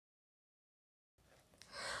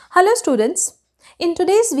Hello students, in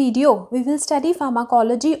today's video we will study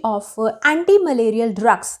pharmacology of antimalarial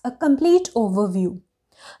drugs, a complete overview.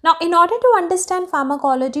 Now in order to understand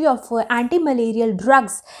pharmacology of antimalarial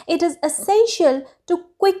drugs, it is essential to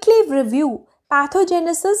quickly review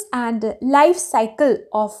pathogenesis and life cycle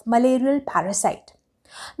of malarial parasite.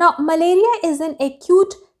 Now malaria is an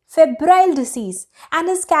acute febrile disease and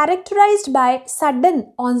is characterized by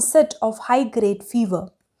sudden onset of high-grade fever.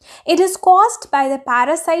 It is caused by the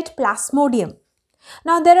parasite Plasmodium.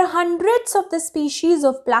 Now there are hundreds of the species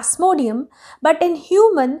of Plasmodium, but in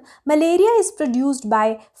human, malaria is produced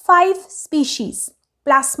by 5 species: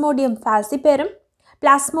 Plasmodium falciparum,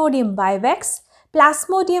 Plasmodium vivax,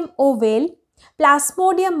 Plasmodium ovale,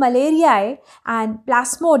 Plasmodium malariae and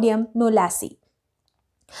Plasmodium knowlesi.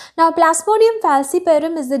 Now Plasmodium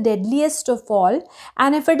falciparum is the deadliest of all,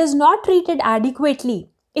 and if it is not treated adequately,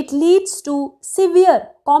 it leads to severe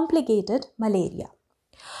complicated malaria.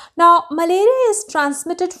 Now, malaria is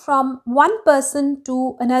transmitted from one person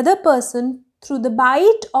to another person through the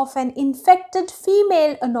bite of an infected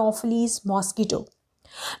female Anopheles mosquito.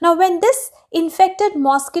 Now, when this infected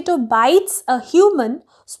mosquito bites a human,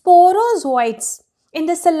 sporozoites in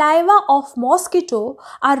the saliva of mosquito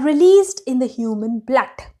are released in the human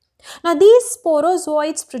blood. Now, these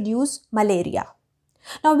sporozoites produce malaria.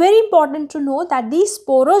 Now, very important to know that these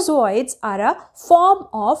sporozoites are a form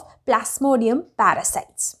of Plasmodium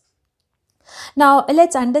parasites. Now,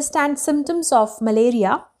 let's understand symptoms of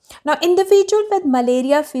malaria. Now, individual with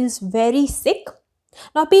malaria feels very sick.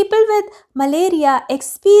 Now, people with malaria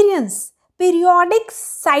experience periodic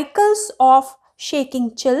cycles of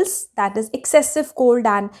shaking chills, that is excessive cold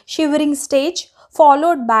and shivering stage,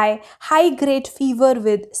 followed by high-grade fever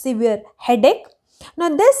with severe headache.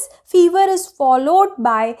 Now, this fever is followed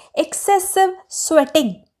by excessive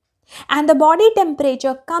sweating and the body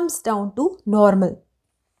temperature comes down to normal.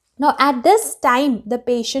 Now, at this time, the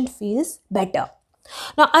patient feels better.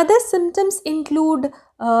 Now, other symptoms include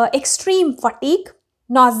extreme fatigue,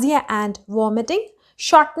 nausea and vomiting,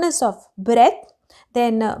 shortness of breath,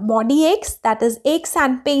 then body aches, that is aches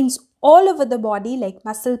and pains all over the body like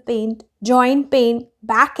muscle pain, joint pain,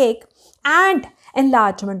 backache and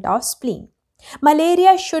enlargement of spleen.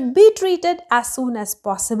 Malaria should be treated as soon as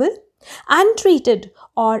possible. Untreated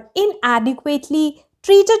or inadequately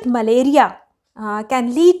treated malaria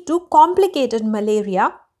can lead to complicated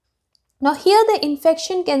malaria. Now here the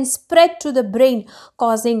infection can spread to the brain,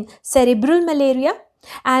 causing cerebral malaria,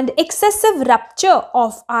 and excessive rupture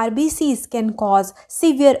of RBCs can cause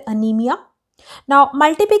severe anemia. Now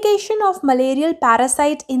multiplication of malarial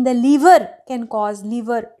parasite in the liver can cause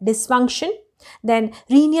liver dysfunction. Then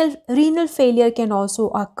renal failure can also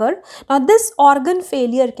occur. Now this organ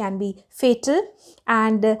failure can be fatal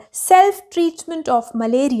and self-treatment of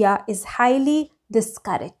malaria is highly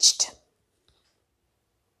discouraged.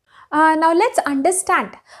 Now let's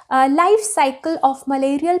understand life cycle of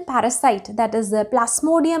malarial parasite, that is the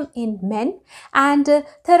Plasmodium in men, and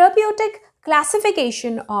therapeutic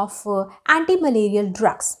classification of antimalarial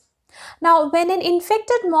drugs. Now when an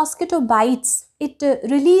infected mosquito bites, it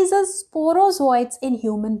releases sporozoites in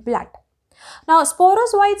human blood. Now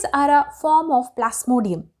sporozoites are a form of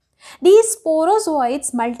Plasmodium. These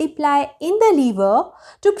sporozoites multiply in the liver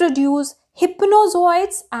to produce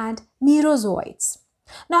hypnozoites and merozoites.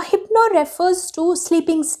 Now hypno refers to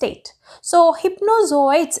sleeping state. So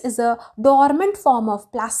hypnozoites is a dormant form of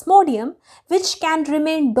Plasmodium which can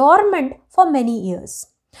remain dormant for many years.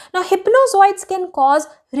 Now hypnozoites can cause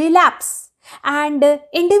relapse and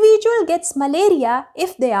individual gets malaria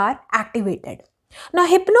if they are activated. Now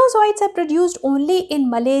hypnozoites are produced only in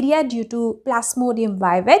malaria due to Plasmodium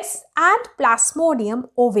vivax and Plasmodium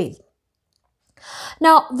ovale.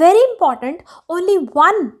 Now very important, only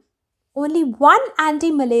one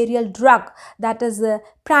antimalarial drug, that is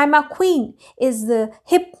primaquine, is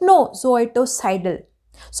hypnozoitocidal.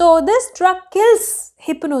 So this drug kills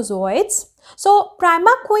hypnozoites. So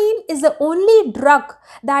primaquine is the only drug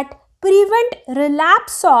that prevent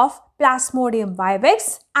relapse of Plasmodium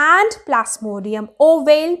vivax and Plasmodium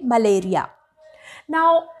ovale malaria.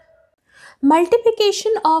 Now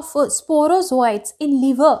multiplication of sporozoites in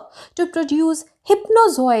liver to produce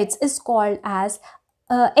hypnozoites is called as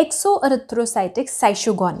exoerythrocytic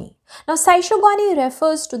cytogony. Now cytogony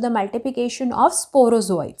refers to the multiplication of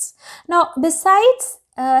sporozoites. Now besides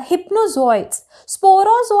hypnozoites,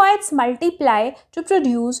 sporozoites multiply to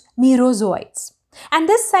produce merozoites, and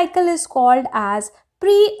this cycle is called as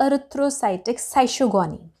pre-erythrocytic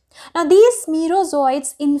cytogony. Now these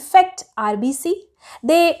merozoites infect RBC,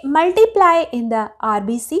 they multiply in the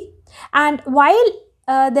RBC, and while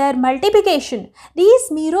their multiplication, these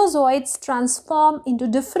merozoites transform into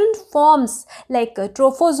different forms like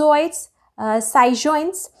trophozoites,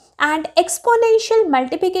 cyzoins, and exponential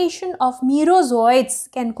multiplication of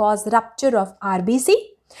merozoites can cause rupture of RBC.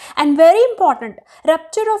 And very important,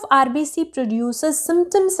 rupture of RBC produces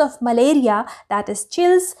symptoms of malaria, that is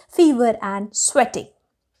chills, fever and sweating.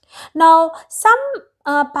 Now, some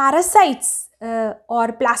parasites or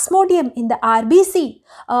plasmodium in the RBC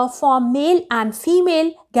form male and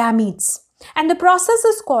female gametes, and the process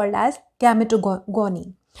is called as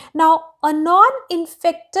gametogony. Now, a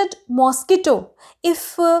non-infected mosquito,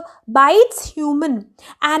 if bites human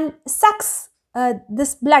and sucks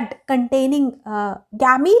this blood containing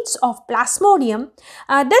gametes of plasmodium,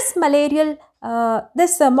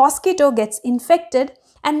 this mosquito gets infected,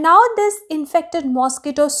 and now this infected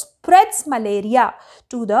mosquito spreads malaria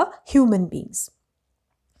to the human beings.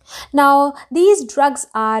 Now, these drugs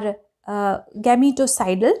are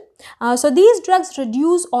gametocidal. So, these drugs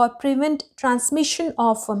reduce or prevent transmission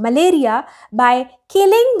of malaria by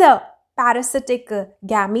killing the parasitic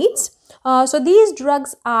gametes. So, these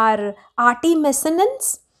drugs are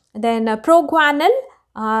artemisinin, then proguanil,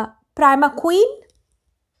 primaquine.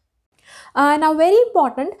 Now, very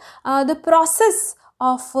important, the process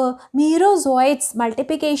of merozoites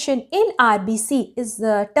multiplication in RBC is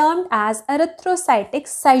termed as erythrocytic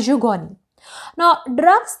cyzogony. Now,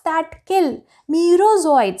 drugs that kill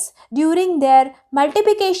merozoites during their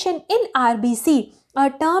multiplication in RBC are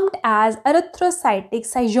termed as erythrocytic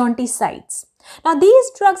cyzonticides. Now,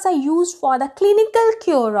 these drugs are used for the clinical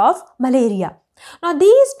cure of malaria. Now,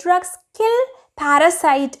 these drugs kill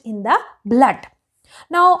parasite in the blood.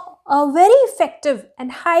 Now, very effective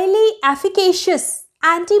and highly efficacious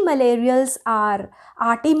antimalarials are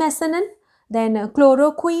artemisinin, then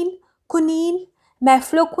chloroquine, quinine,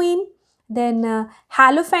 mefloquine, then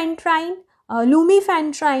halofantrine,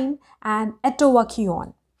 lumefantrine and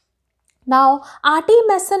atovaquone. Now,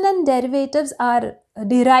 artemisinin derivatives are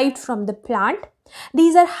derived from the plant.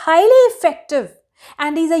 These are highly effective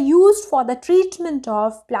and these are used for the treatment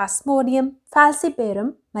of Plasmodium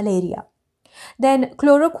falciparum malaria. Then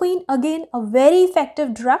chloroquine, again a very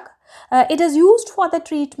effective drug. It is used for the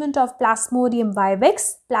treatment of Plasmodium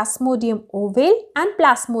vivax, Plasmodium ovale and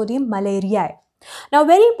Plasmodium malariae. Now,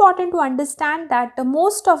 very important to understand that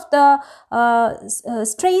most of the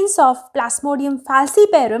strains of Plasmodium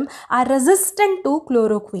falciparum are resistant to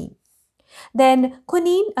chloroquine. Then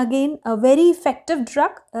quinine, again a very effective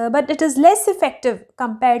drug, but it is less effective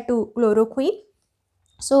compared to chloroquine.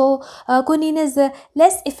 So, quinine is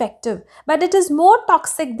less effective, but it is more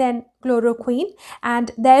toxic than chloroquine,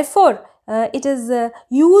 and therefore it is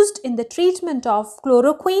used in the treatment of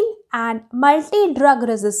chloroquine and multi-drug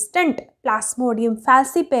resistant Plasmodium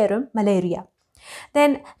falciparum malaria.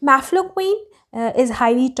 Then mefloquine is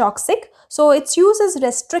highly toxic, so its use is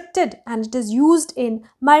restricted and it is used in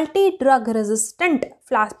multi-drug resistant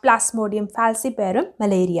Plasmodium falciparum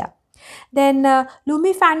malaria. Then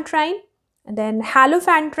lumefantrine, then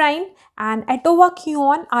halofantrine and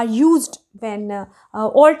atovaquone are used when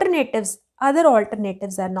other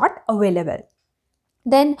alternatives are not available.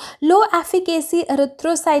 Then low efficacy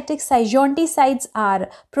erythrocytic cyzonticides are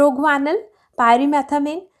proguanil,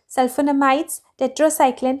 pyrimethamine, sulfonamides,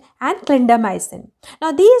 tetracycline and clindamycin.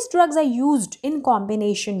 Now, these drugs are used in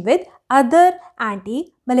combination with other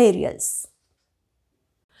antimalarials.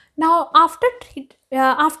 Now, after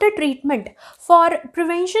treatment for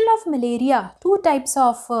prevention of malaria, two types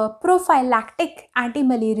of prophylactic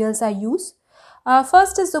antimalarials are used.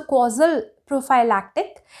 First is the causal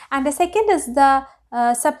prophylactic and the second is the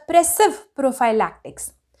suppressive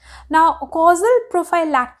prophylactics. Now, causal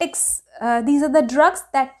prophylactics, these are the drugs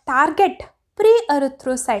that target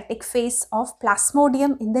pre-erythrocytic phase of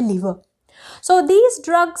Plasmodium in the liver. So, these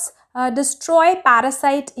drugs destroy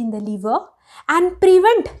parasite in the liver and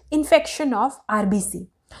prevent infection of RBC.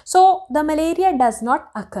 So, the malaria does not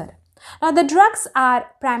occur. Now, the drugs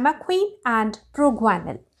are primaquine and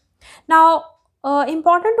proguanil. Now,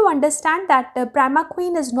 important to understand that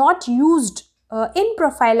primaquine is not used in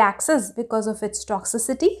prophylaxis because of its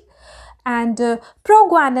toxicity, and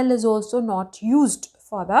proguanil is also not used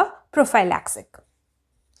for the prophylaxic.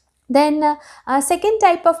 Then second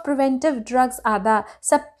type of preventive drugs are the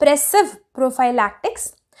suppressive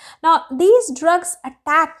prophylactics. Now, these drugs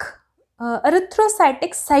attack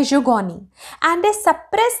erythrocytic cyzogony and they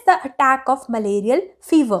suppress the attack of malarial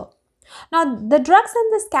fever. Now, the drugs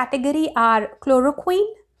in this category are chloroquine,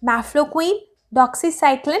 mefloquine,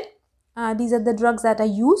 doxycycline. These are the drugs that are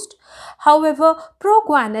used. However,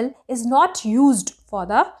 proguanil is not used for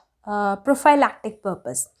the prophylactic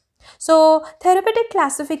purpose. So, therapeutic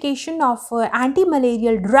classification of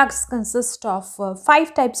anti-malarial drugs consists of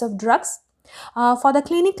 5 types of drugs. For the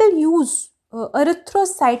clinical use,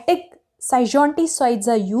 erythrocytic cytonticides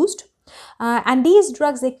are used, and these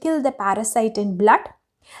drugs, they kill the parasite in blood.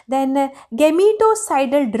 Then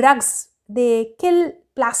gametocidal drugs, they kill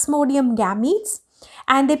plasmodium gametes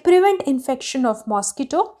and they prevent infection of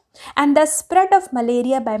mosquito, and the spread of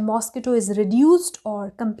malaria by mosquito is reduced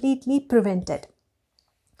or completely prevented.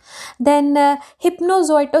 Then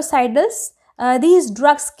hypnozoitocidals, these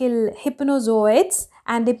drugs kill hypnozoites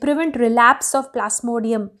and they prevent relapse of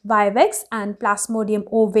Plasmodium vivax and Plasmodium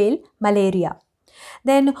ovale malaria.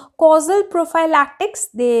 Then causal prophylactics,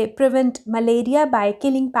 they prevent malaria by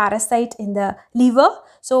killing parasite in the liver,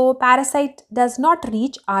 so parasite does not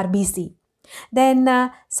reach RBC. Then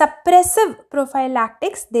suppressive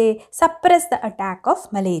prophylactics, they suppress the attack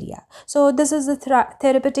of malaria. So this is the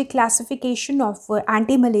therapeutic classification of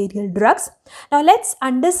anti-malarial drugs. Now let's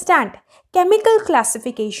understand chemical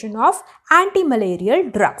classification of anti-malarial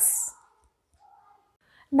drugs.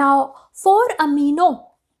 Now 4-amino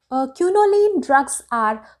quinoline drugs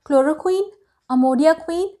are chloroquine,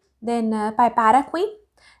 amodiaquine, then piperaquine.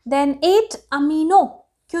 Then 8-amino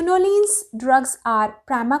quinolines drugs are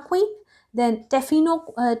primaquine, then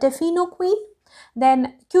tefenoquine.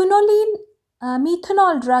 Then quinoline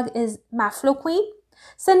methanol drug is mafloquine.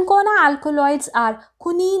 Cinchona alkaloids are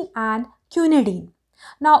quinine and quinidine.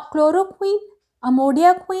 Now chloroquine,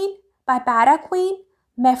 amodiaquine, piperaquine,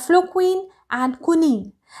 mefloquine and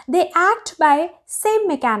quinine, they act by same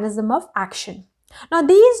mechanism of action. Now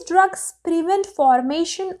these drugs prevent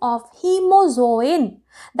formation of hemozoin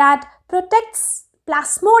that protects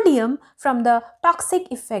Plasmodium from the toxic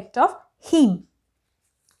effect of heme.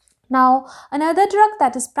 Now another drug,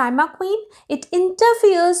 that is primaquine, it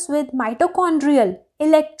interferes with mitochondrial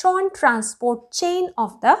electron transport chain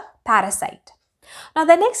of the parasite. Now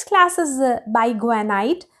the next class is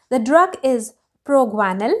biguanide. The drug is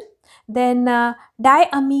proguanil. Then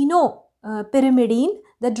diamino pyrimidine,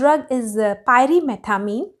 the drug is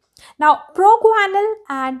pyrimethamine. Now proguanil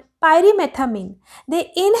and pyrimethamine,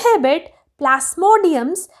 they inhibit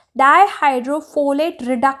Plasmodium's dihydrofolate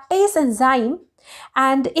reductase enzyme,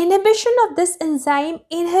 and inhibition of this enzyme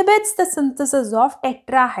inhibits the synthesis of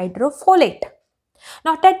tetrahydrofolate.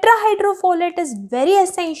 Now tetrahydrofolate is very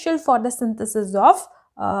essential for the synthesis of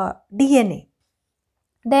DNA.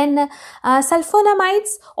 Then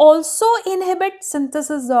sulfonamides also inhibit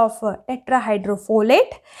synthesis of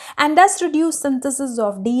tetrahydrofolate and thus reduce synthesis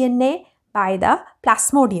of DNA by the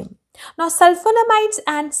Plasmodium. Now sulfonamides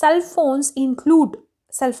and sulfones include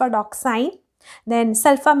sulfadoxine, then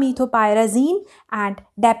sulfamethopyrazine and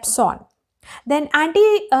dapsone. Then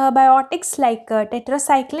antibiotics like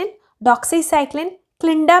tetracycline, doxycycline,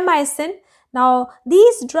 clindamycin, now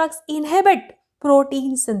these drugs inhibit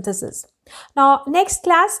protein synthesis. Now next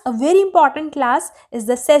class, a very important class, is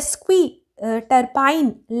the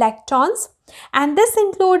sesquiterpene lactones, and this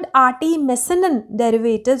include RT-methinin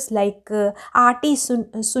derivatives like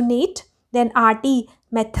RT-sunate, then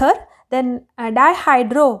RT-mether, then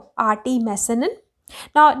dihydro-RT-methinin.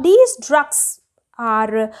 Now these drugs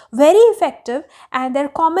are very effective and they are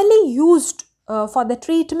commonly used for the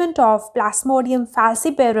treatment of Plasmodium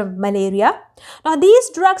falciparum malaria. Now these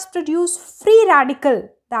drugs produce free radical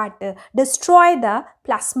that destroy the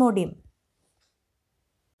Plasmodium.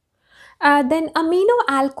 Then amino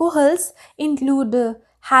alcohols include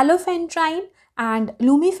halofentrine and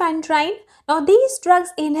lumifentrine. Now these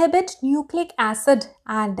drugs inhibit nucleic acid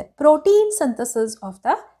and protein synthesis of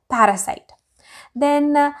the parasite.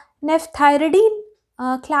 Then nephthyridine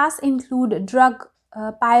class include drug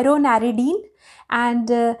pyronaridine, and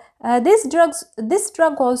this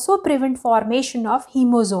drug also prevent formation of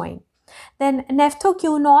hemozoin. Then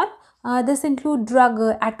nephthoquinone, this include drug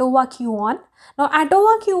atovaquone. Now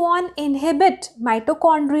atovaquone inhibit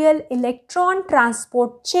mitochondrial electron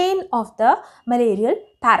transport chain of the malarial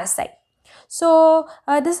parasite. So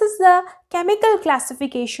this is the chemical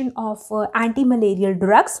classification of anti-malarial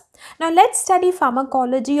drugs. Now let's study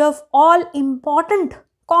pharmacology of all important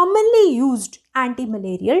commonly used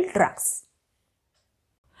anti-malarial drugs.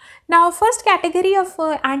 Now first category of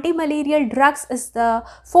anti-malarial drugs is the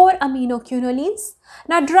 4-aminoquinolines.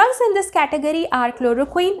 Now drugs in this category are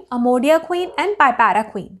chloroquine, amodiaquine and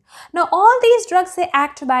piperaquine. Now all these drugs, they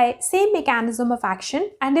act by same mechanism of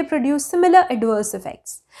action and they produce similar adverse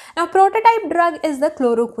effects. Now prototype drug is the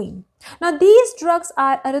chloroquine. Now these drugs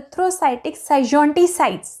are erythrocytic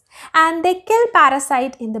cytonticides and they kill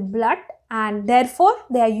parasite in the blood and therefore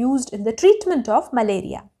they are used in the treatment of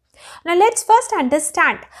malaria. Now let's first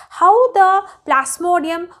understand how the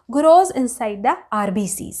Plasmodium grows inside the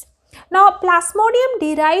RBCs. Now, Plasmodium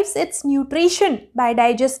derives its nutrition by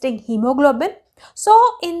digesting hemoglobin.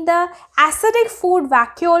 So, in the acidic food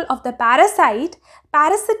vacuole of the parasite,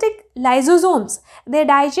 parasitic lysosomes, they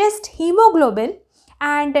digest hemoglobin,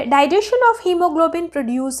 and digestion of hemoglobin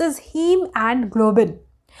produces heme and globin.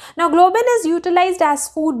 Now, globin is utilized as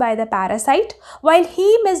food by the parasite, while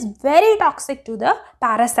heme is very toxic to the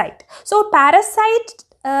parasite. So, parasitic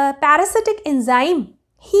enzyme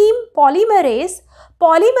heme polymerase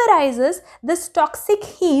polymerizes this toxic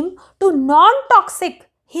heme to non-toxic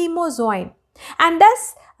hemozoin, and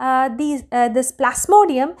thus this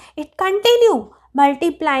Plasmodium, it continue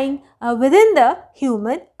multiplying within the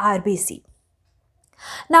human RBC.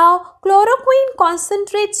 Now, chloroquine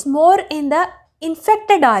concentrates more in the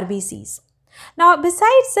infected RBCs. Now,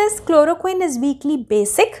 besides this, chloroquine is weakly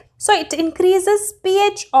basic, so it increases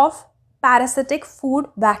pH of parasitic food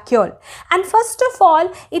vacuole, and first of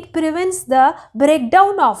all, it prevents the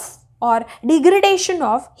breakdown of or degradation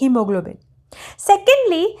of hemoglobin.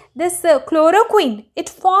 Secondly, this chloroquine, it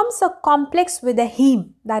forms a complex with a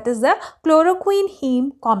heme, that is the chloroquine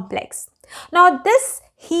heme complex. Now, this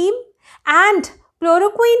heme and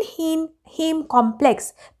chloroquine heme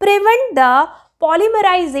complex prevent the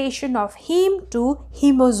polymerization of heme to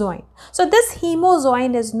hemozoin. So, this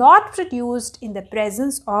hemozoin is not produced in the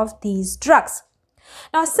presence of these drugs.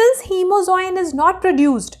 Now, since hemozoin is not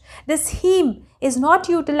produced, this heme is not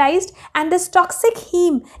utilized, and this toxic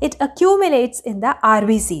heme, it accumulates in the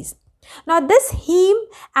RBCs. Now, this heme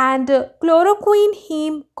and chloroquine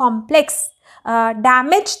heme complex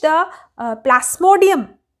damage the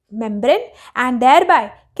Plasmodium membrane and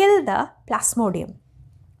thereby kill the Plasmodium.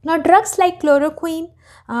 Now, drugs like chloroquine,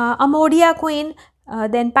 amodiaquine,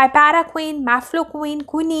 then piperaquine, mafloquine,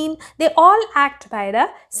 quinine, they all act by the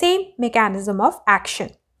same mechanism of action.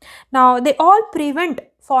 Now, they all prevent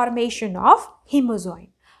formation of hemozoin.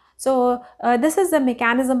 So, this is the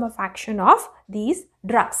mechanism of action of these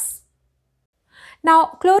drugs.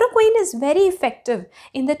 Now, chloroquine is very effective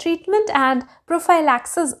in the treatment and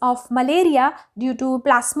prophylaxis of malaria due to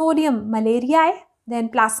Plasmodium malariae, then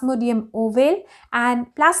Plasmodium ovale and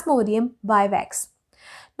Plasmodium vivax.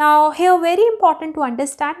 Now, here very important to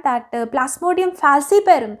understand that Plasmodium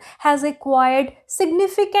falciparum has acquired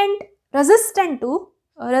significant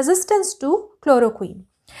resistance to chloroquine,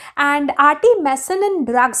 and artemisinin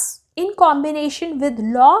drugs in combination with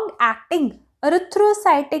long-acting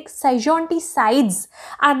erythrocytic syntheticides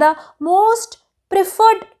are the most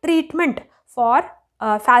preferred treatment for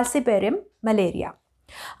falciparum malaria.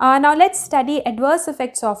 Now, let's study adverse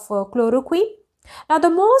effects of chloroquine. Now, the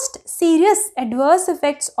most serious adverse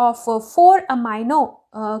effects of 4-amino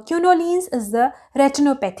quinolines is the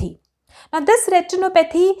retinopathy. Now, this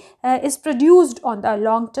retinopathy is produced on the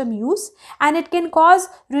long-term use, and it can cause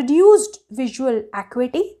reduced visual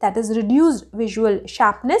acuity, that is reduced visual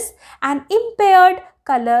sharpness, and impaired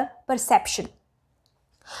color perception.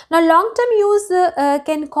 Now, long-term use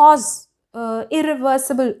can cause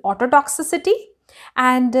irreversible ototoxicity,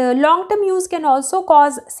 and long-term use can also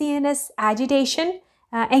cause CNS agitation,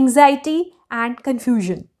 anxiety and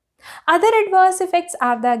confusion. Other adverse effects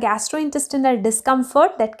are the gastrointestinal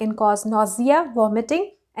discomfort that can cause nausea,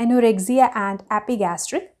 vomiting, anorexia and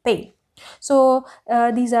epigastric pain. So,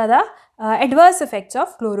 these are the adverse effects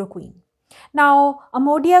of chloroquine. Now,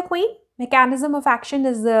 amodiaquine, mechanism of action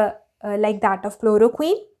is like that of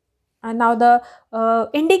chloroquine. And now the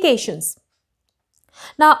indications.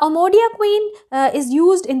 Now, amodiaquine is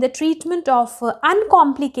used in the treatment of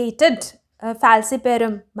uncomplicated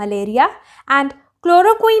falciparum malaria and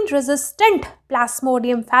chloroquine resistant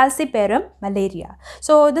Plasmodium falciparum malaria.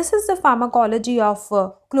 So, this is the pharmacology of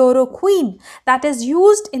chloroquine that is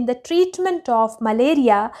used in the treatment of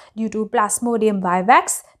malaria due to Plasmodium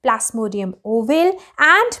vivax, Plasmodium ovale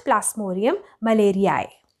and Plasmodium malariae.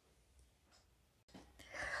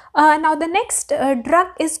 Now, the next drug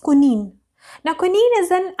is quinine. Now, quinine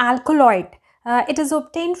is an alkaloid. It is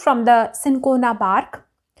obtained from the cinchona bark.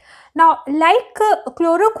 Now, like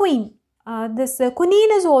chloroquine, this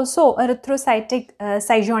quinine is also erythrocytic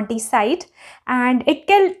syntheticides, and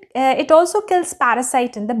it also kills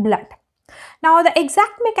parasite in the blood. Now, the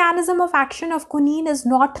exact mechanism of action of quinine is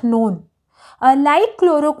not known. Like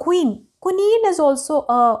chloroquine, quinine is also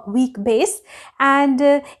a weak base, and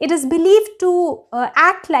it is believed to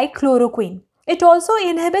act like chloroquine. It also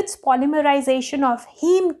inhibits polymerization of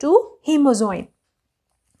heme to hemozoin.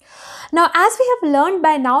 Now, as we have learned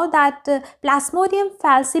by now that Plasmodium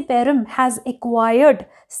falciparum has acquired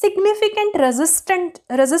significant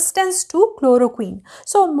resistance to chloroquine.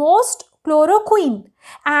 So, most chloroquine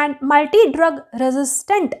and multi-drug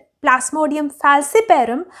resistant Plasmodium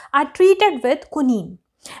falciparum are treated with quinine.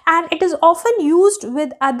 and it is often used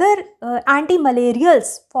with other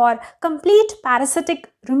antimalarials for complete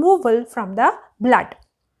parasitic removal from the blood.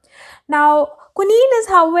 Now, quinine is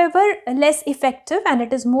however less effective and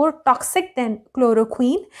it is more toxic than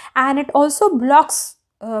chloroquine, and it also blocks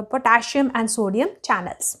potassium and sodium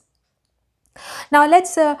channels. Now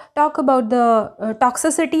let's talk about the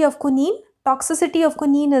toxicity of quinine. Toxicity of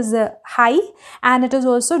quinine is high and it is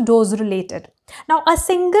also dose related. Now a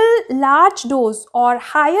single large dose or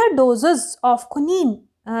higher doses of quinine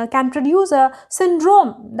can produce a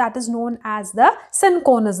syndrome that is known as the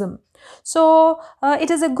synchronism. So it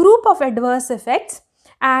is a group of adverse effects,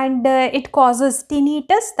 and it causes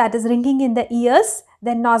tinnitus, that is ringing in the ears,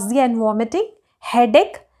 then nausea and vomiting,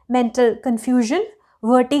 headache, mental confusion,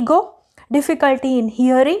 vertigo, difficulty in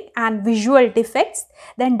hearing and visual defects,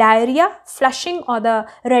 then diarrhea, flushing or the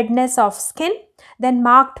redness of skin, then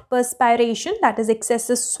marked perspiration, that is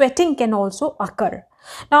excessive sweating can also occur.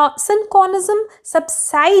 Now synchronism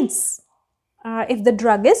subsides if the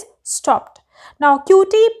drug is stopped. Now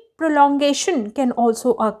QT prolongation can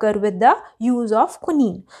also occur with the use of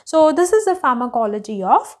quinine. So this is the pharmacology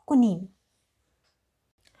of quinine.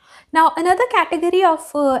 Now another category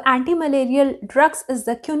of antimalarial drugs is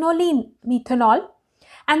the quinoline methanol,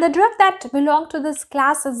 and the drug that belongs to this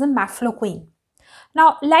class is the mefloquine.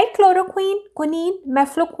 Now like chloroquine, quinine,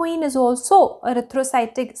 mefloquine is also a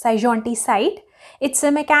erythrocytic zygionticide. Its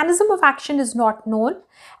mechanism of action is not known,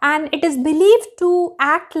 and it is believed to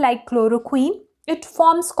act like chloroquine. It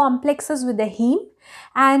forms complexes with the heme,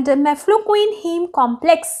 and mefloquine heme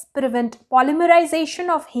complex prevent polymerization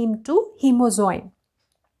of heme to hemozoin.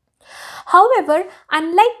 However,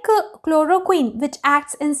 unlike chloroquine, which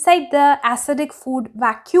acts inside the acidic food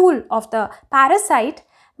vacuole of the parasite,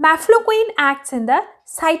 mefloquine acts in the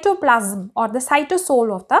cytoplasm or the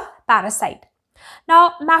cytosol of the parasite.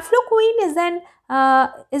 Now mefloquine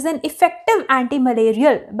is an effective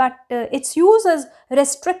antimalarial, but its use is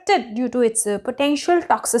restricted due to its potential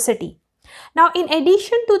toxicity. Now in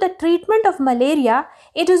addition to the treatment of malaria,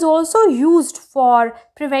 it is also used for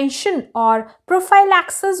prevention or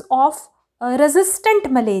prophylaxis of resistant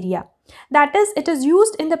malaria. That is, it is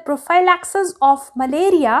used in the prophylaxis of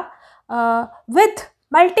malaria with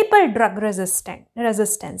multiple drug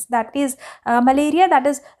resistance, that is malaria that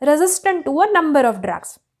is resistant to a number of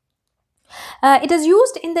drugs. It is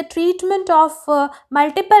used in the treatment of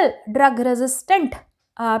multiple drug resistant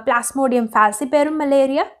Plasmodium falciparum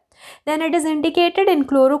malaria. Then it is indicated in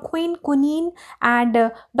chloroquine, quinine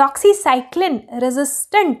and doxycycline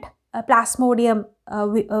resistant Plasmodium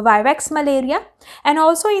vivax malaria, and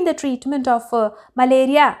also in the treatment of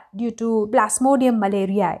malaria due to Plasmodium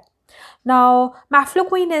malariae. Now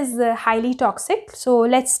mefloquine is highly toxic, so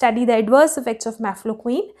let's study the adverse effects of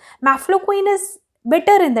mefloquine. Mefloquine is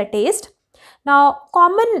bitter in the taste. Now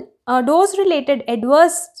common dose related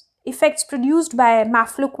adverse effects produced by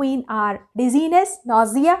mefloquine are dizziness,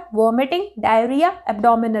 nausea, vomiting, diarrhea,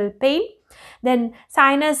 abdominal pain, then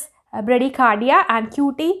sinus bradycardia and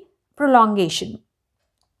QT prolongation.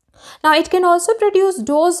 Now it can also produce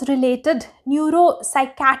dose related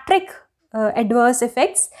neuropsychiatric adverse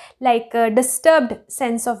effects like disturbed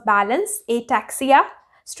sense of balance, ataxia,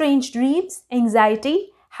 strange dreams,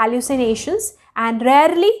 anxiety, hallucinations and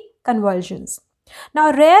rarely convulsions.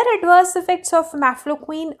 Now rare adverse effects of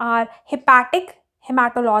mefloquine are hepatic,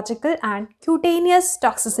 hematological and cutaneous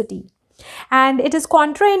toxicity, and it is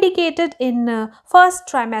contraindicated in first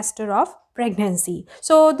trimester of pregnancy.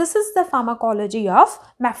 So this is the pharmacology of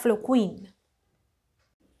mefloquine.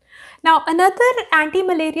 Now another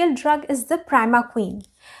antimalarial drug is the primaquine.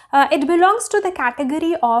 It belongs to the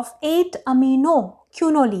category of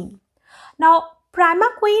 8-aminoquinoline. Now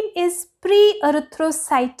primaquine is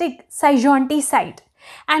pre-erythrocytic zygionticide,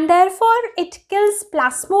 and therefore it kills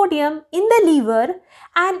Plasmodium in the liver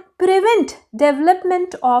and prevent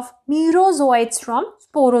development of merozoites from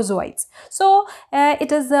sporozoites. So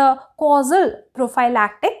it is a causal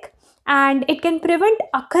prophylactic and it can prevent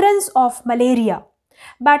occurrence of malaria,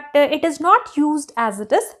 but it is not used as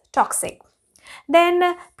it is toxic.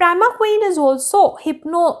 Then primaquine is also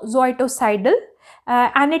hypnozoitocidal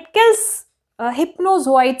and it kills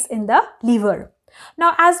hypnozoites in the liver.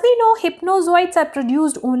 Now as we know, hypnozoites are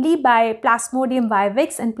produced only by Plasmodium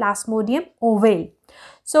vivax and Plasmodium ovale.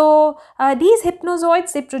 So these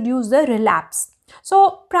hypnozoites, they produce the relapse.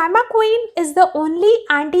 So primaquine is the only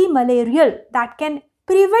antimalarial that can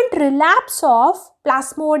prevent relapse of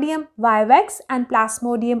Plasmodium vivax and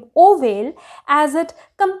Plasmodium ovale, as it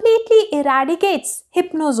completely eradicates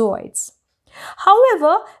hypnozoites.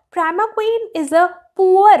 However, primaquine is a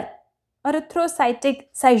poor erythrocytic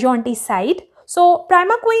zygionticide, So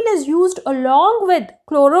primaquine is used along with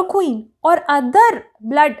chloroquine or other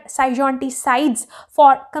blood sygenticides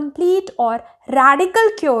for complete or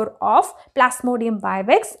radical cure of Plasmodium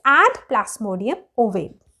vivax and Plasmodium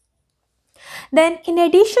ovale. Then in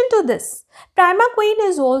addition to this, primaquine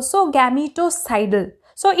is also gametocidal.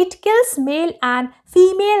 So it kills male and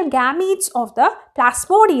female gametes of the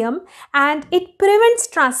Plasmodium and it prevents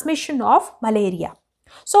transmission of malaria.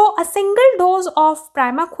 So a single dose of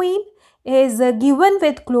primaquine is given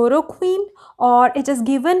with chloroquine or it is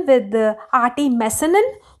given with the artemisinin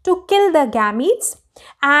to kill the gametes,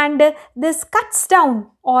 and this cuts down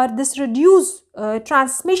or this reduces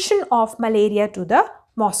transmission of malaria to the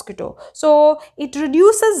mosquito. So it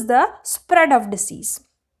reduces the spread of disease.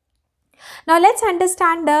 Now let's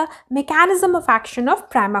understand the mechanism of action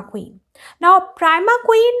of primaquine. Now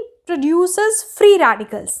primaquine produces free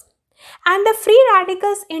radicals and the free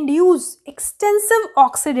radicals induce extensive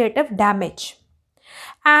oxidative damage.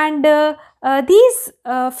 And these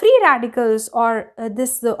free radicals or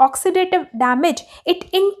this oxidative damage, it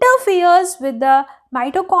interferes with the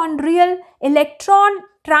mitochondrial electron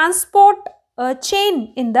transport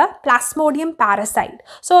chain in the Plasmodium parasite.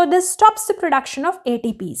 So this stops the production of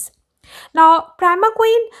ATPs. Now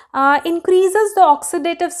primaquine increases the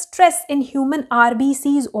oxidative stress in human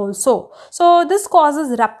RBCs also. So this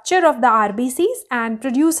causes rupture of the RBCs and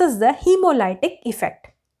produces the hemolytic effect.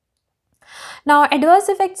 Now adverse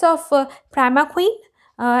effects of primaquine,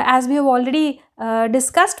 as we have already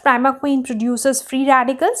discussed, primaquine produces free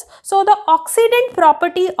radicals. So the oxidant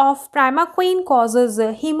property of primaquine causes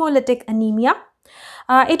hemolytic anemia.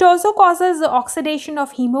 It also causes the oxidation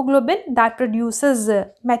of hemoglobin that produces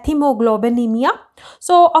methemoglobinemia.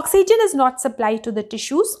 So oxygen is not supplied to the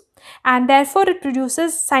tissues and therefore it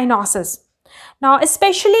produces cyanosis. Now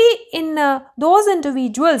especially in those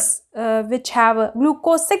individuals which have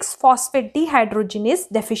glucose 6-phosphate dehydrogenase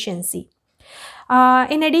deficiency.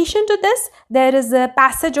 In addition to this, there is a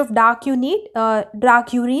passage of dark urine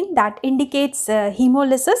that indicates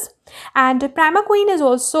hemolysis, and primaquine is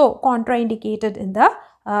also contraindicated in the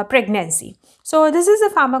pregnancy. So this is the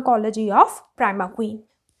pharmacology of primaquine.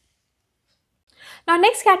 Now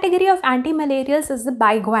next category of antimalarials is the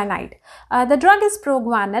biguanide. The drug is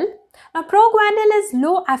proguanil. Now proguanil is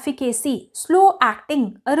low efficacy, slow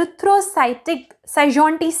acting erythrocytic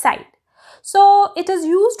sygenticide. So it is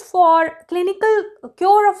used for clinical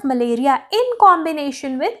cure of malaria in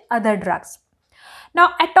combination with other drugs.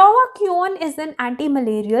 Now atovaquone is an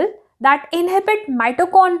antimalarial that inhibit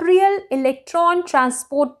mitochondrial electron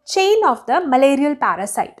transport chain of the malarial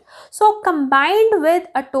parasite. So combined with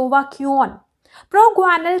atovaquone,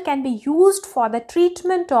 proguanil can be used for the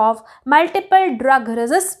treatment of multiple drug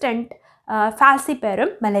resistant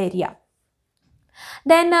falciparum malaria.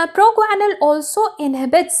 Then proguanil also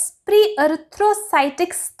inhibits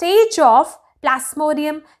pre-erythrocytic stage of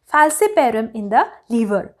Plasmodium falciparum in the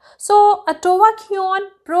liver. So atovaquone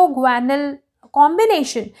proguanil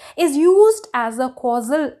combination is used as a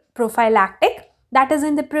causal prophylactic, that is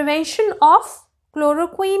in the prevention of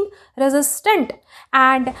chloroquine resistant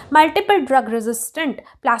and multiple drug resistant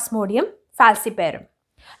Plasmodium falciparum.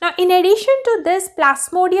 Now in addition to this,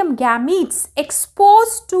 Plasmodium gametes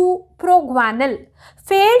exposed to proguanil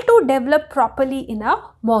fail to develop properly in a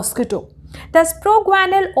mosquito. Thus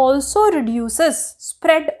proguanil also reduces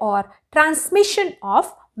spread or transmission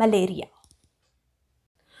of malaria.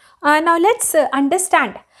 Now let's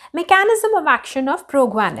understand mechanism of action of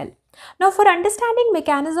proguanil. Now for understanding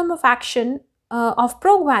mechanism of action of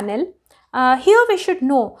proguanil, here we should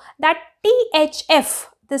know that THF,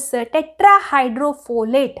 this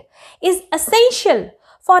tetrahydrofolate, is essential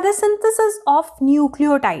for the synthesis of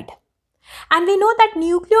nucleotide. And we know that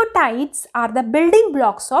nucleotides are the building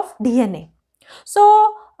blocks of DNA.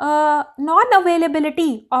 So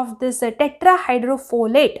non-availability of this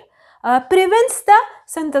tetrahydrofolate prevents the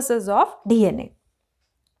synthesis of DNA.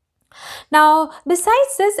 Now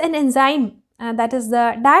besides this, an enzyme that is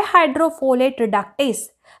the dihydrofolate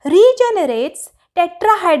reductase regenerates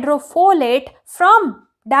tetrahydrofolate from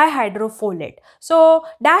dihydrofolate. So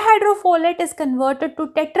dihydrofolate is converted to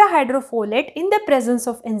tetrahydrofolate in the presence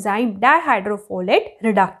of enzyme dihydrofolate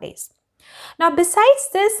reductase. Now besides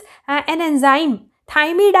this, an enzyme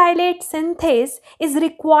thymidylate synthase is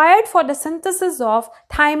required for the synthesis of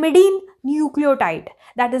thymidine nucleotide,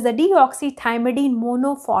 that is the deoxythymidine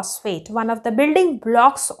monophosphate, one of the building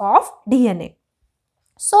blocks of DNA.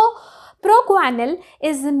 So proguanil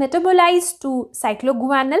is metabolized to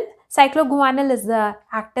cycloguanil. Cycloguanil is the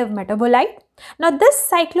active metabolite. Now this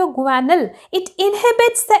cycloguanil, it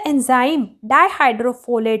inhibits the enzyme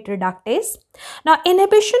dihydrofolate reductase. Now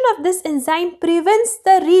inhibition of this enzyme prevents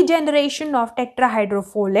the regeneration of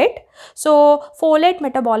tetrahydrofolate. So folate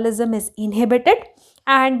metabolism is inhibited,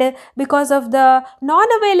 and because of the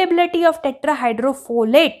non-availability of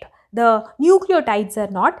tetrahydrofolate, the nucleotides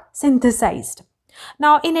are not synthesized.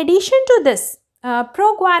 Now in addition to this,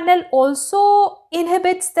 proguanil also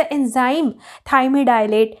inhibits the enzyme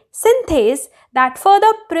thymidylate synthase that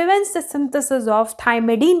further prevents the synthesis of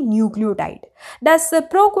thymidine nucleotide. Thus,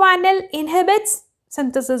 proguanil inhibits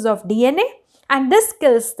synthesis of DNA, and this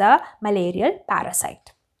kills the malarial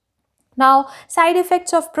parasite. Now, side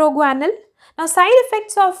effects of proguanil. Now, side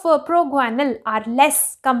effects of proguanil are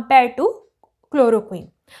less compared to chloroquine.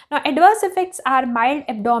 Now, adverse effects are mild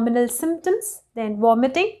abdominal symptoms, then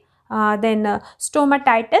vomiting, then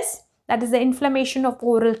stomatitis, that is the inflammation of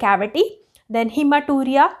oral cavity, then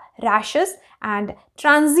hematuria, rashes, and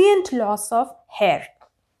transient loss of hair.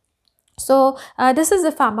 So, this is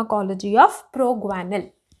the pharmacology of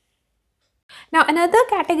proguanil. Now, another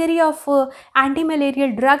category of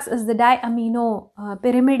antimalarial drugs is the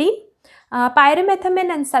diaminopyrimidine. Pyrimethamine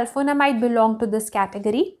and sulfonamide belong to this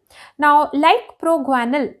category. Now, like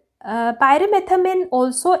proguanil, pyrimethamine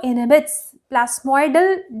also inhibits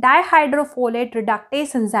plasmoidal dihydrofolate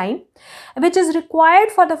reductase enzyme, which is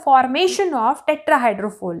required for the formation of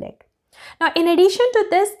tetrahydrofolate. Now, in addition to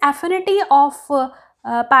this, affinity of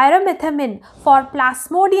pyrimethamine for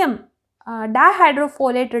plasmodium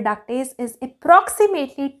dihydrofolate reductase is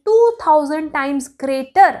approximately 2000 times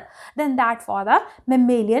greater than that for the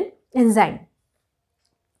mammalian enzyme.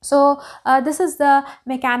 So, this is the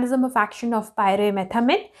mechanism of action of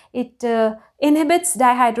pyrimethamine. It inhibits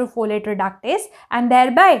dihydrofolate reductase, and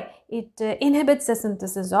thereby it inhibits the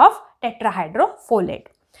synthesis of tetrahydrofolate.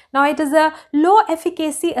 Now, it is a low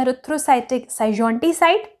efficacy erythrocytic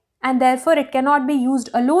cygonticide, and therefore it cannot be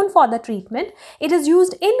used alone for the treatment. It is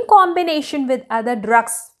used in combination with other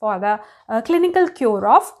drugs for the clinical cure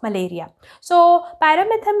of malaria. So,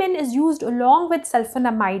 pyrimethamine is used along with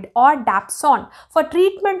sulfonamide or dapsone for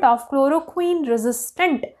treatment of chloroquine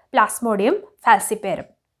resistant Plasmodium falciparum.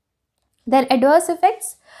 Then adverse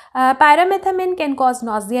effects, pyrimethamine can cause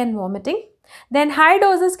nausea and vomiting. Then high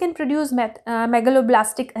doses can produce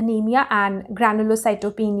megaloblastic anemia and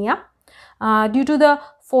granulocytopenia due to the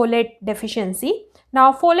folate deficiency.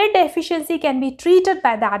 Now, folate deficiency can be treated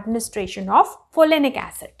by the administration of folinic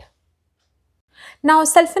acid. Now,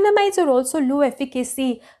 sulfonamides are also low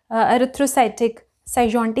efficacy erythrocytic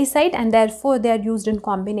cygonticide, and therefore they are used in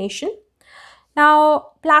combination.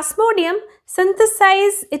 Now, Plasmodium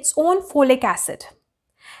synthesizes its own folic acid,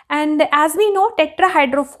 and as we know,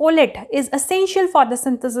 tetrahydrofolate is essential for the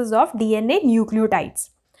synthesis of DNA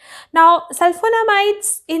nucleotides. Now,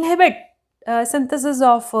 sulfonamides inhibit synthesis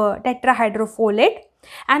of tetrahydrofolate,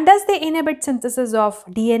 and thus they inhibit synthesis of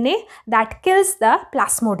DNA that kills the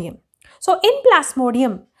Plasmodium. So, in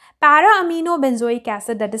Plasmodium, para-aminobenzoic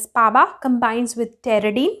acid, that is PABA, combines with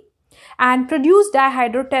pteridine and produce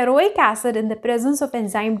dihydroteroic acid in the presence of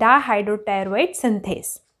enzyme dihydroteroid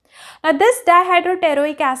synthase. Now, this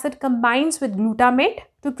dihydroteroic acid combines with glutamate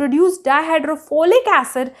to produce dihydrofolic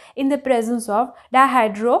acid in the presence of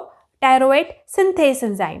dihydroteroid synthase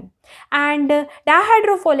enzyme, and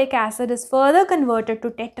dihydrofolic acid is further converted to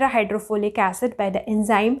tetrahydrofolic acid by the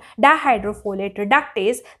enzyme dihydrofolate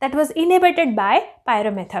reductase that was inhibited by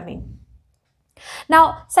pyrimethamine.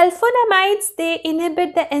 Now, sulfonamides, they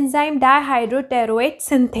inhibit the enzyme dihydroteroid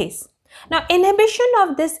synthase. Now, inhibition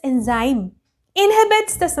of this enzyme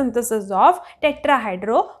inhibits the synthesis of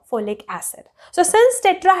tetrahydrofolic acid. So, since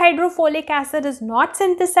tetrahydrofolic acid is not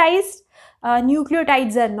synthesized,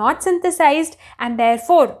 nucleotides are not synthesized, and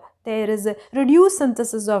therefore there is a reduced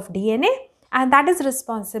synthesis of DNA, and that is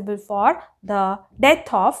responsible for the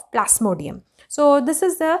death of Plasmodium. So, this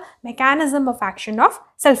is the mechanism of action of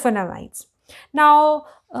sulfonamides. Now,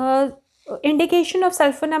 indication of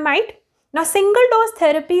sulfonamide. Now, single dose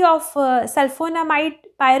therapy of sulfonamide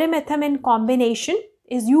pyrimethamine combination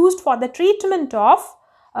is used for the treatment of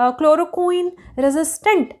chloroquine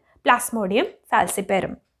resistant Plasmodium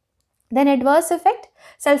falciparum. Then adverse effect,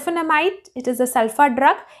 sulfonamide, it is a sulfa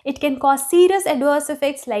drug. It can cause serious adverse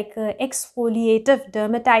effects like exfoliative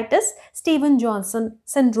dermatitis, Stevens-Johnson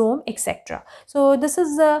syndrome, etc. So, this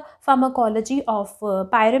is the pharmacology of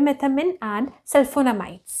pyrimethamine and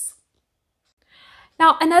sulfonamides.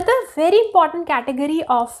 Now, another very important category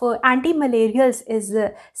of antimalarials is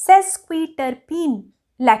sesquiterpene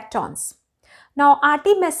lactons. Now,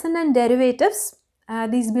 artemisinin derivatives,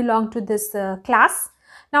 these belong to this class.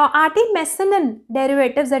 Now, artemisinin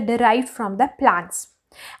derivatives are derived from the plants.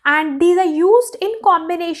 and these are used in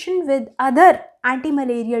combination with other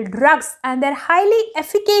antimalarial drugs, and they're highly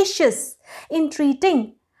efficacious in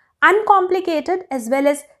treating uncomplicated as well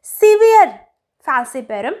as severe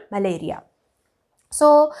falciparum malaria.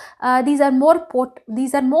 So these are most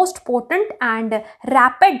potent and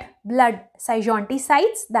rapid blood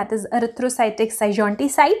zygionticides, that is erythrocytic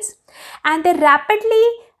zygionticides, and they rapidly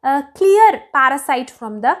clear parasite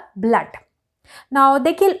from the blood. Now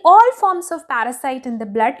they kill all forms of parasite in the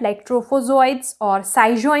blood like trophozoites or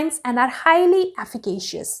zygioins and are highly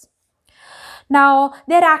efficacious. Now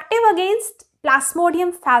they are active against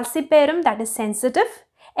Plasmodium falciparum, that is sensitive,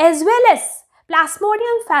 as well as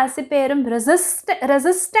Plasmodium falciparum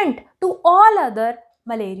resistant to all other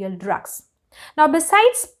malarial drugs. Now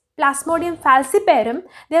besides Plasmodium falciparum,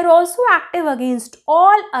 they are also active against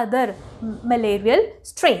all other malarial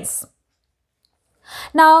strains.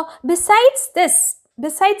 Now besides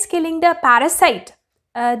killing the parasite,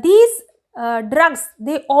 these drugs,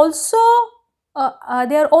 they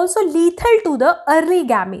are also lethal to the early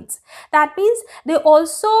gametes. That means they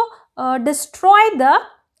also destroy the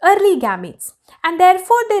early gametes, and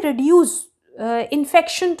therefore they reduce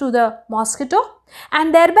infection to the mosquito,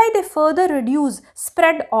 and thereby they further reduce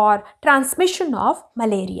spread or transmission of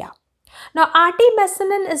malaria. Now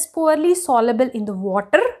artemisinin is poorly soluble in the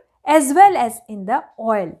water as well as in the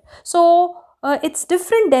oil. So its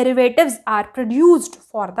different derivatives are produced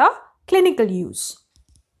for the clinical use.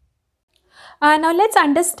 Now let's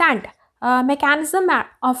understand mechanism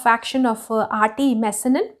of action of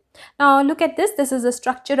artemisinin. Now look at this. This is the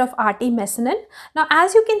structure of artemisinin. Now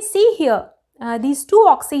as you can see here, these two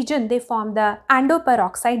oxygen, they form the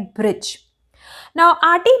endoperoxide bridge. Now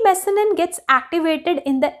artemisinin gets activated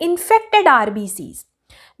in the infected RBCs.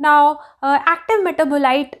 Now active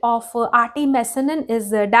metabolite of artemisinin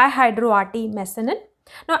is dihydroartemisinin.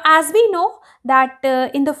 Now as we know that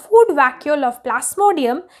in the food vacuole of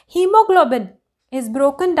Plasmodium, hemoglobin is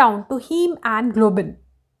broken down to heme and globin.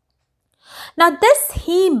 Now this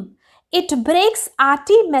heme, it breaks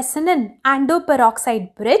artemisinin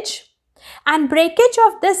endoperoxide bridge, and breakage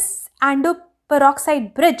of this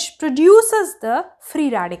endoperoxide bridge produces the free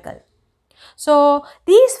radical. So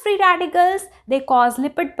these free radicals, they cause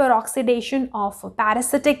lipid peroxidation of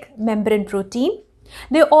parasitic membrane protein.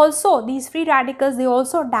 These free radicals, they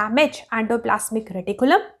also damage endoplasmic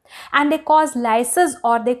reticulum, and they cause lysis,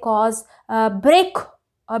 or they cause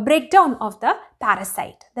breakdown of the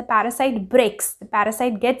parasite. The parasite breaks, the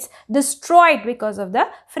parasite gets destroyed because of the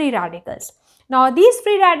free radicals. Now these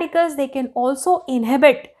free radicals, they can also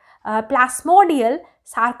inhibit plasmodial,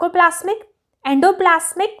 sarcoplasmic,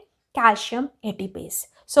 endoplasmic calcium ATPase.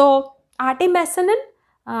 So artemisinin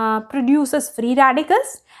produces free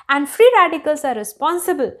radicals, and free radicals are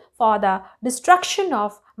responsible for the destruction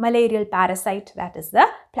of malarial parasite, that is the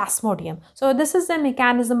Plasmodium. So this is the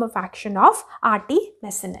mechanism of action of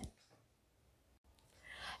artemisinin.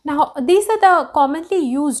 Now these are the commonly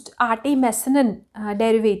used artemisinin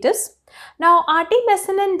derivatives. Now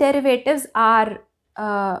artemisinin derivatives are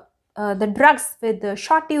the drugs with the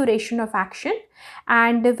short duration of action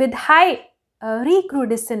and with high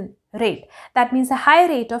recrudescent rate. That means a high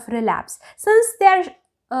rate of relapse. Since they are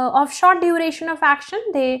of short duration of action,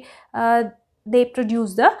 they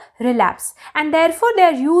produce the relapse, and therefore they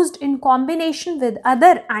are used in combination with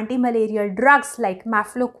other antimalarial drugs like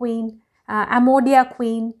mafloquine,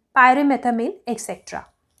 amodiaquine, pyrimethamine, etc.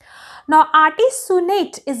 Now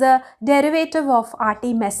artesunate is a derivative of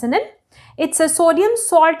artemisinin. It's a sodium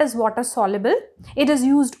salt is water soluble. It is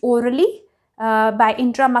used orally by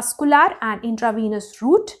intramuscular and intravenous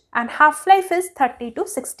route, and half-life is 30 to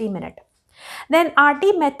 60 minutes. Then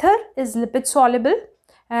artemether is lipid soluble.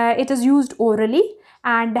 It is used orally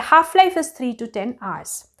and half-life is 3 to 10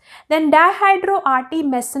 hours. Then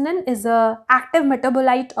dihydroartemisinin is a active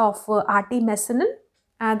metabolite of artemisinin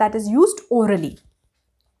that is used orally.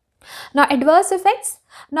 Now adverse effects.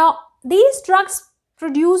 Now these drugs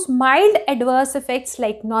produce mild adverse effects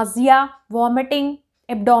like nausea, vomiting,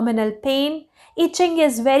 abdominal pain. Itching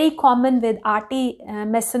is very common with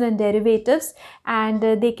artemisinin derivatives, and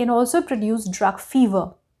they can also produce drug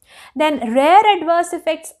fever. Then rare adverse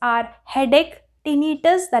effects are headache,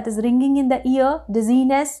 tinnitus, that is ringing in the ear,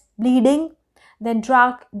 dizziness, bleeding, then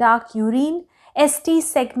dark urine, ST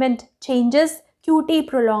segment changes, QT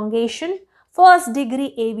prolongation, first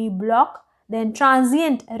degree AV block, then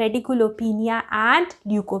transient reticulopenia and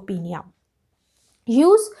leukopenia.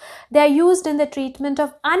 They are used in the treatment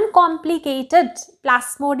of uncomplicated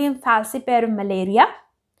Plasmodium falciparum malaria.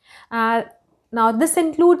 Now this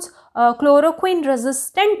includes chloroquine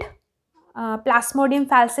resistant Plasmodium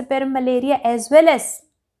falciparum malaria as well as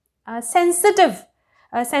sensitive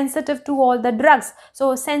sensitive to all the drugs.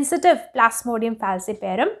 So sensitive Plasmodium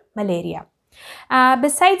falciparum malaria.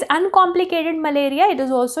 Besides uncomplicated malaria, it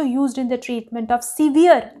is also used in the treatment of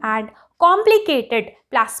severe and complicated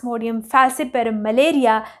Plasmodium falciparum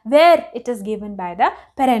malaria, where it is given by the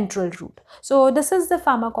parenteral route. So this is the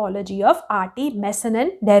pharmacology of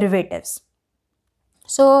artemisinin derivatives.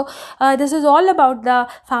 So this is all about the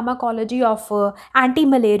pharmacology of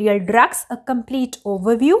antimalarial drugs, a complete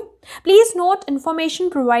overview. Please note, information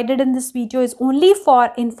provided in this video is only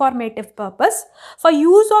for informative purpose. For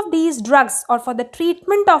use of these drugs or for the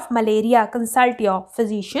treatment of malaria, consult your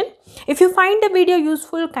physician. If you find the video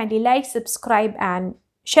useful, kindly like, subscribe and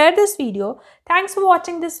share this video. Thanks for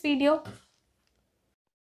watching this video.